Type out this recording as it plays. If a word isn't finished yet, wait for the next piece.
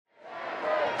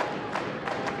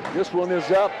This one is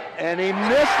up, and he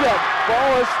missed it.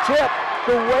 Ball is tipped.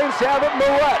 The Waves have it.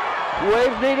 Millette.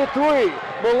 Waves need a 3.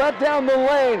 Millette down the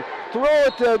lane. Throw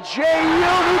it to Jay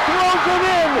Yoon, who throws it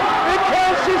in. It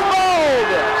counts. He's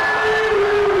fouled.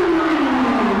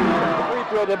 Free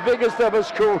throw, the biggest of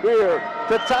his career,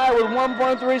 to tie with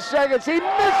 1.3 seconds. He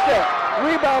missed it.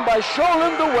 Rebound by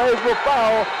Sholin. The Waves will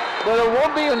foul, but it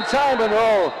won't be in time at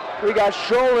all. We got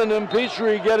Sholin and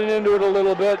Petrie getting into it a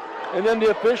little bit, and then the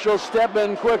officials step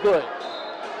in quickly.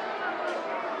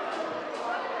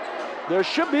 There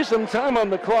should be some time on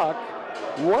the clock.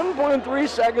 1.3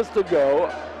 seconds to go.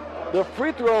 The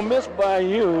free throw missed by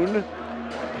Yoon.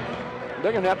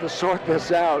 They're going to have to sort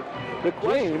this out. The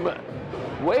game,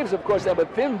 Waves, of course, have a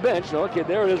thin bench. Okay,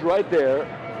 there it is right there.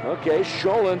 Okay,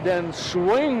 Sholin then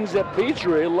swings at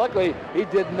Petrie. Luckily, he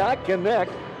did not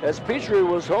connect as Petrie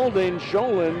was holding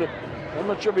Sholin. I'm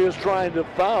not sure if he was trying to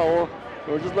foul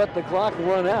or just let the clock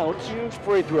run out. Huge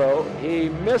free throw. He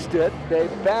missed it. They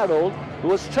battled. It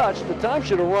was touched. The time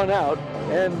should have run out.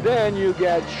 And then you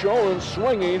get Sholin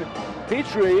swinging.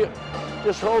 Petrie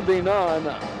just holding on.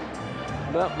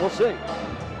 But we'll see.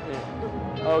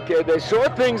 Okay, they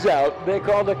sort things out. They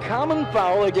called a common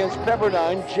foul against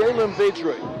Pepperdine, Jalen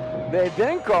Petrie. They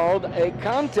then called a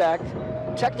contact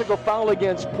technical foul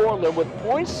against Portland with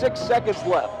 0.6 seconds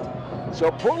left.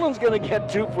 So Portland's going to get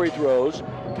 2 free throws.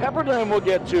 Pepperdine will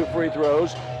get 2 free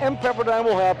throws, and Pepperdine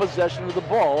will have possession of the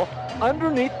ball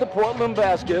underneath the Portland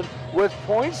basket with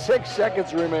 0.6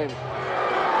 seconds remaining.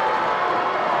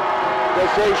 They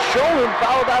say Sholin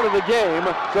fouled out of the game,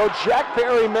 so Jack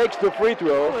Perry makes the free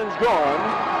throw. Sholin's gone.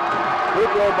 Free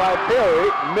throw by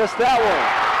Perry, missed that one.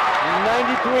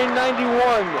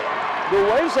 93-91. The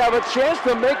Waves have a chance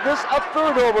to make this a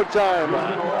third overtime.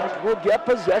 Will get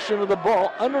possession of the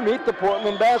ball underneath the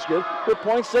Portland basket with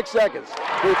 0.6 seconds.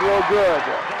 Free throw good.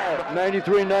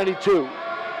 93-92.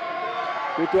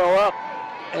 Free throw up,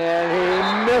 and he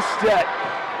missed it.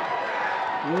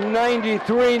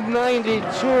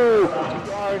 93-92.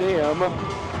 Guard him.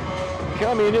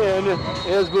 Coming in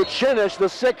is Vucinic, the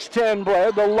 6'10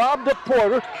 player. The lob to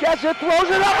Porter. Gets it, throws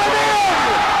it up and in!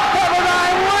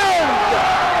 Pepperdine wins!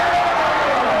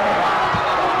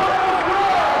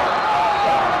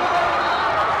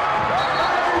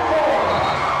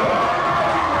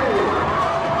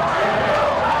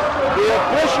 The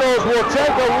officials will take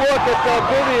a look at the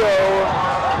video.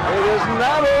 It is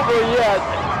not over yet.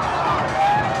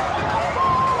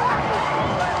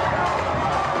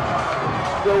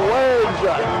 The Waves,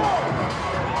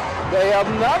 they have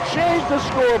not changed the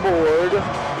scoreboard.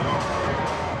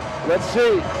 Let's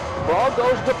see. Ball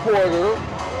goes to Porter.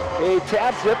 He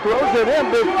taps it, throws it in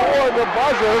before the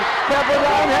buzzer.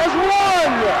 Pepperdine has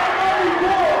won!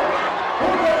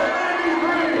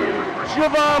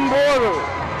 Javon Porter.